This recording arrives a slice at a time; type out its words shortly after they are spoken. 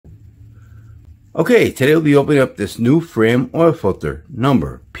Okay, today we'll be opening up this new Fram oil filter,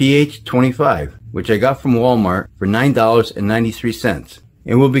 number PH25, which I got from Walmart for $9.93.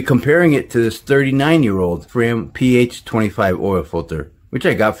 And we'll be comparing it to this 39-year-old Fram PH25 oil filter, which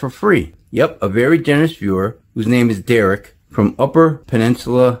I got for free. Yep, a very generous viewer, whose name is Derek, from Upper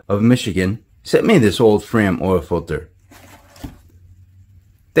Peninsula of Michigan, sent me this old Fram oil filter.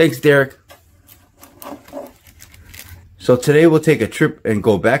 Thanks, Derek. So today we'll take a trip and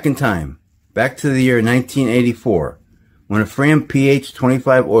go back in time. Back to the year 1984, when a Fram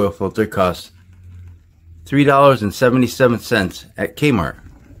PH25 oil filter cost $3.77 at Kmart.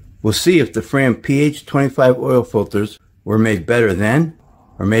 We'll see if the Fram PH25 oil filters were made better then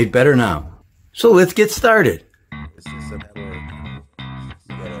or made better now. So let's get started. This is something where you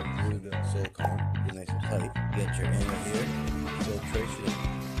gotta glue the silicone, get nice and tight, get your angle here, go trace it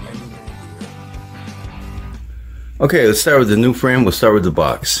here. Okay, let's start with the new Fram. We'll start with the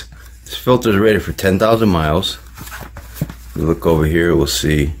box. This filter is rated for 10,000 miles. If you look over here, we'll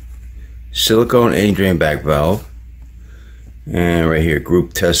see silicone A drain back valve. And right here,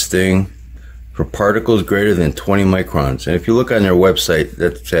 group testing for particles greater than 20 microns. And if you look on their website,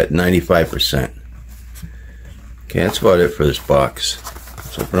 that's at 95%. Okay, that's about it for this box.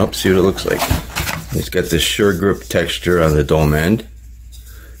 Let's open up, see what it looks like. It's got this sure grip texture on the dome end.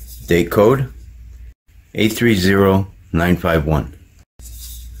 Date code 830951.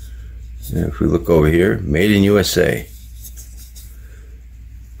 And if we look over here, made in USA.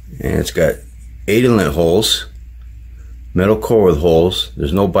 And it's got 8 inlet holes, metal core with holes.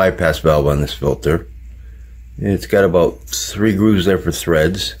 There's no bypass valve on this filter. And it's got about 3 grooves there for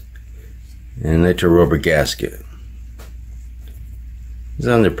threads, and a nitro rubber gasket. It's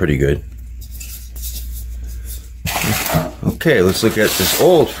on there pretty good. Okay, let's look at this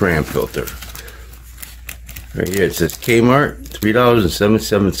old Fram filter. Right here it says Kmart,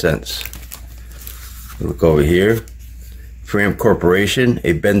 $3.77. Look over here, Fram Corporation,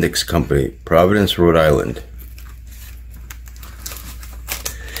 a Bendix company, Providence, Rhode Island.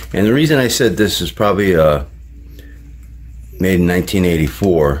 And the reason I said this is probably made in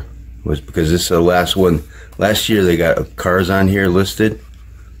 1984 was because this is the last one. Last year they got cars on here listed.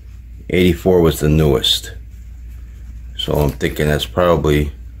 84 was the newest. So I'm thinking that's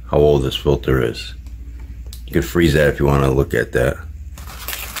probably how old this filter is. You can freeze that if you want to look at that.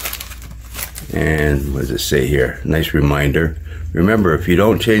 And what does it say here? Nice reminder. Remember, if you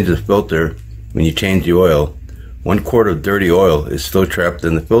don't change the filter when you change the oil, 1 quart of dirty oil is still trapped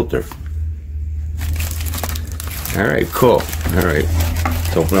in the filter. Alright, cool. Alright,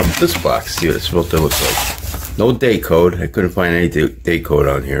 let's open up this box, see what this filter looks like. No date code. I couldn't find any date code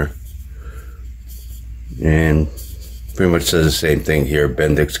on here. And pretty much says the same thing here.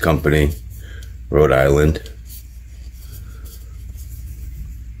 Bendix Company, Rhode Island.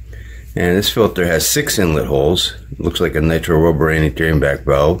 And this filter has 6 inlet holes. It looks like a nitro rubber anti-drain back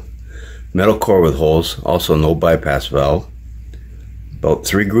valve. Metal core with holes, also no bypass valve. About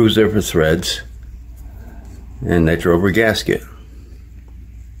 3 grooves there for threads. And nitro rubber gasket,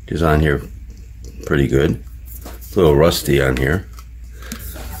 which is on here pretty good. It's a little rusty on here.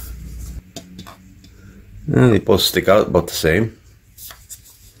 And they both stick out about the same.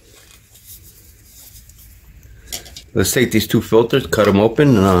 Let's take these 2 filters, cut them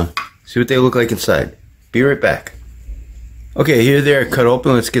open, and see what they look like inside. Be right back. Okay, here they are cut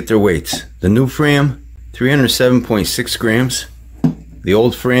open. Let's get their weights. The new Fram, 307.6 grams. The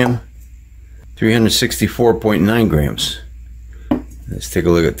old Fram, 364.9 grams. Let's take a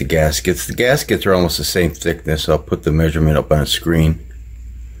look at the gaskets. The gaskets are almost the same thickness. I'll put the measurement up on a screen.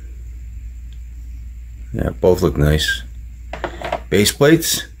 Yeah, both look nice. Base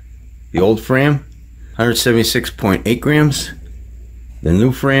plates, the old Fram, 176.8 grams. The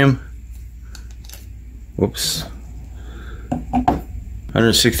new Fram, whoops,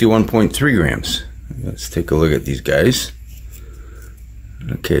 161.3 grams. Let's take a look at these guys.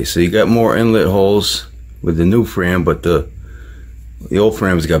 Okay, so you got more inlet holes with the new Fram, but the old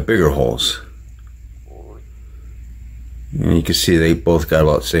Fram's got bigger holes. And you can see they both got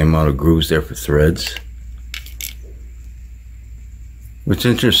about the same amount of grooves there for threads. What's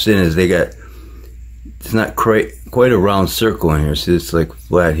interesting is they got, it's not quite a round circle in here. See, it's like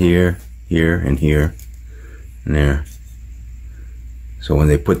flat here, here, and here, and there. So when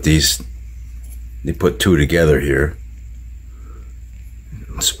they put these, they put 2 together here.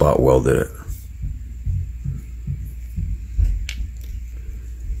 Spot welded it.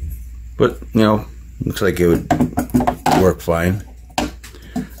 But, you know, looks like it would work fine.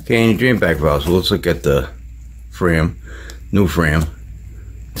 Okay, and your drain back valve. So let's look at the Fram, new Fram.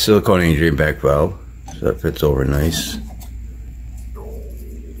 Silicone and drain back valve. So that fits over nice.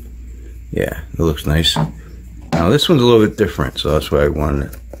 Yeah, it looks nice. Now this one's a little bit different, so that's why I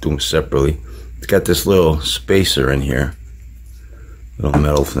wanted to do them separately. It's got this little spacer in here, little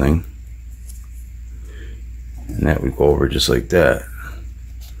metal thing, and that would go over just like that.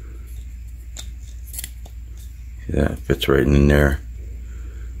 Yeah, it fits right in there.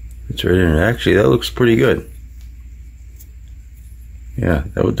 It's right in there. Actually, that looks pretty good. Yeah,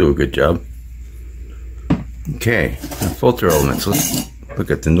 that would do a good job. Okay, filter elements. Let's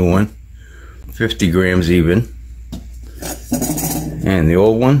look at the new one. 50 grams even. And the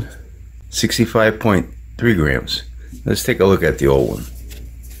old one, 65.3 grams. Let's take a look at the old one.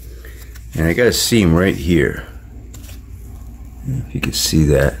 And I got a seam right here. If you can see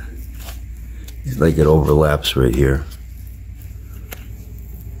that. It's like it overlaps right here.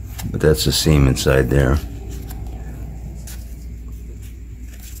 But that's the seam inside there.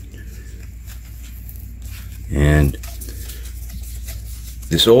 And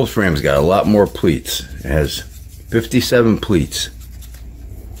this old frame's got a lot more pleats. It has 57 pleats.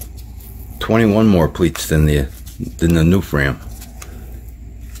 21 more pleats than the new frame.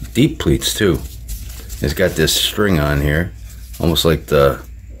 Deep pleats too. It's got this string on here, almost like the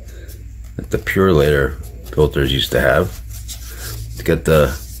Pure Later filters used to have. It's got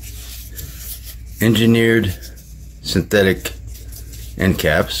the engineered synthetic end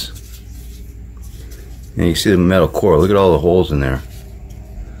caps. And you see the metal core. Look at all the holes in there.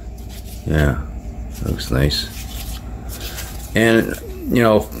 Yeah, looks nice. And you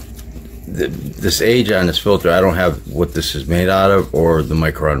know, this age on this filter, I don't have what this is made out of or the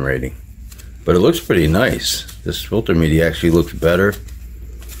micron rating, but it looks pretty nice. This filter media actually looks better.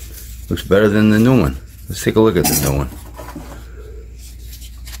 Looks better than the new one. Let's take a look at the new one.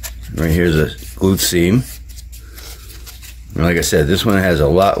 Right here's a glued seam. And like I said, this one has a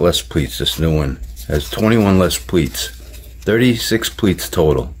lot less pleats. This new one has 21 less pleats. 36 pleats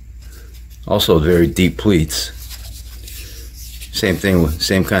total. Also very deep pleats. Same thing with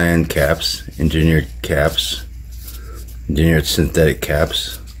same kind of end caps, engineered synthetic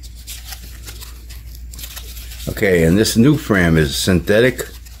caps. Okay, and this new frame is synthetic,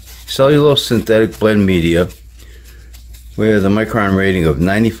 cellulose synthetic blend media with a micron rating of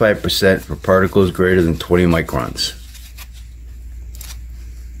 95% for particles greater than 20 microns.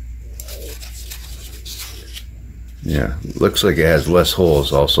 Yeah, looks like it has less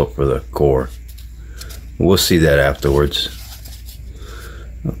holes also for the core. We'll see that afterwards.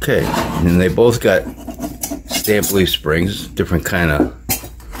 Okay, and they both got stamp leaf springs, different kind of,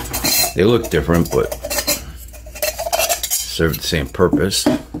 they look different but serve the same purpose.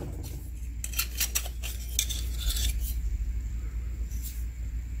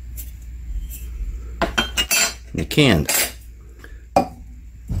 They're canned.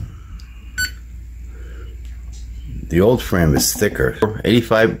 The old frame is thicker,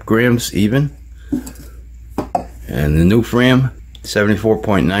 85 grams even, and the new frame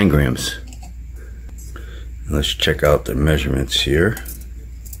 74.9 grams. Let's check out the measurements here.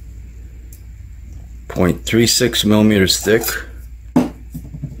 0.36 millimeters thick,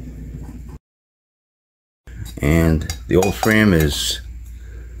 and the old frame is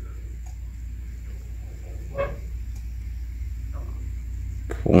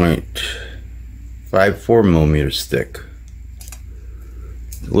 0.54 millimeters thick.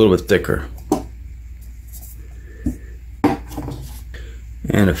 A little bit thicker.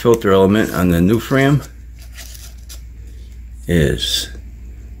 And a filter element on the new frame is,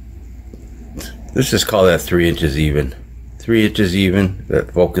 let's just call that 3 inches even. 3 inches even,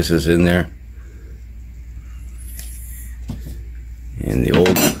 that focuses in there. And the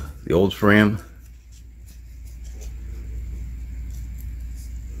old frame,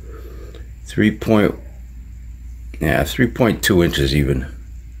 3.2 inches even.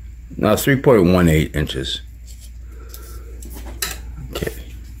 No, 3.18 inches. Okay.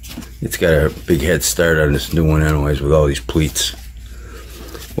 It's got a big head start on this new one anyways with all these pleats.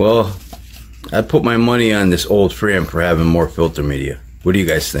 Well, I put my money on this old frame for having more filter media. What do you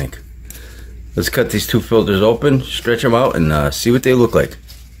guys think? Let's cut these two filters open, stretch them out, and see what they look like.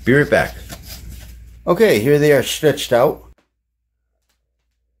 Be right back. Okay, here they are stretched out.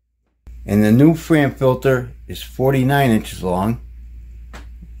 And the new frame filter is 49 inches long.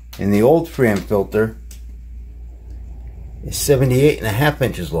 And the old frame filter is 78.5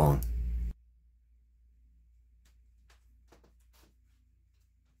 inches long.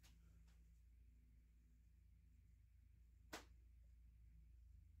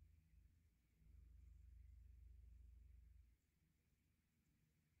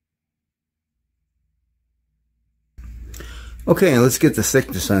 Okay, and let's get the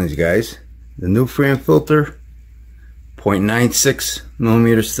thickness on these guys. The new frame filter, 0.96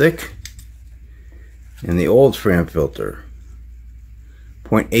 millimeters thick. And the old Fram filter,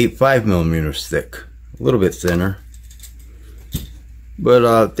 0.85 millimeters thick, a little bit thinner.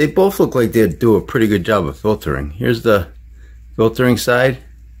 But they both look like they'd do a pretty good job of filtering. Here's the filtering side,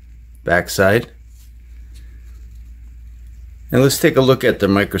 back side. And let's take a look at the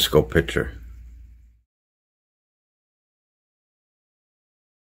microscope picture.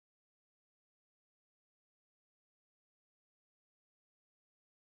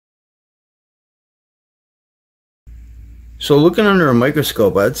 So looking under a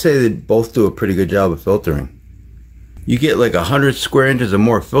microscope, I'd say they both do a pretty good job of filtering. You get like 100 square inches or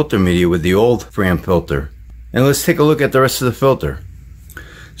more filter media with the old Fram filter. And let's take a look at the rest of the filter.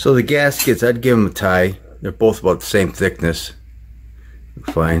 So the gaskets, I'd give them a tie. They're both about the same thickness.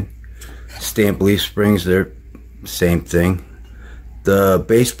 Fine. Stamp leaf springs, they're same thing. The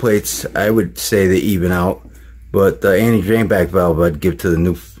base plates, I would say they even out. But the anti-drain back valve, I'd give to the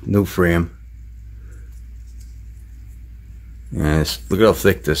new Fram. And look at how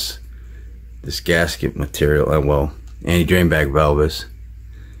thick this gasket material, well, anti-drain back valve is.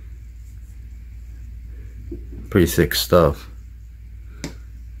 Pretty thick stuff.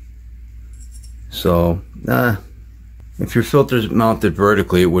 So, if your filter's mounted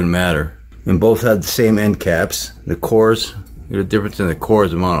vertically, it wouldn't matter. And both have the same end caps. The cores, the difference in the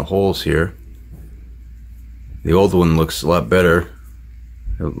cores, amount of holes here. The old one looks a lot better.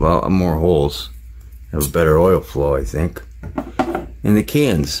 A lot more holes. Have a better oil flow, I think. And the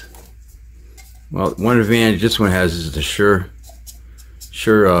cans. Well, one advantage this one has is the sure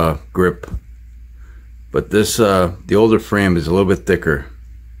grip. But this, the older Fram is a little bit thicker.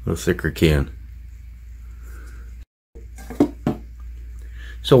 A little thicker can.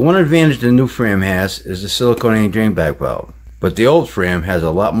 So one advantage the new Fram has is the silicone anti-drain back valve. But the old Fram has a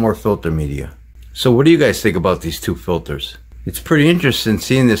lot more filter media. So what do you guys think about these two filters? It's pretty interesting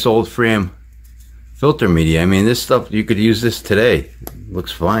seeing this old Fram filter media. I mean, this stuff, you could use this today. It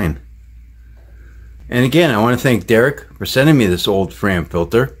looks fine. And again, I want to thank Derek for sending me this old Fram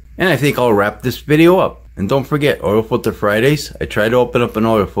filter. And I think I'll wrap this video up. And don't forget, Oil Filter Fridays. I try to open up an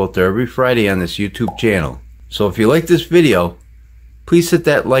oil filter every Friday on this YouTube channel. So if you like this video, please hit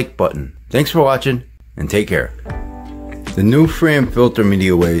that like button. Thanks for watching, and take care. The new Fram filter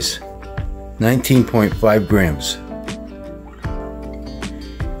media weighs 19.5 grams.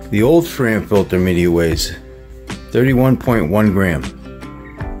 The old Fram filter media weighs 31.1 gram.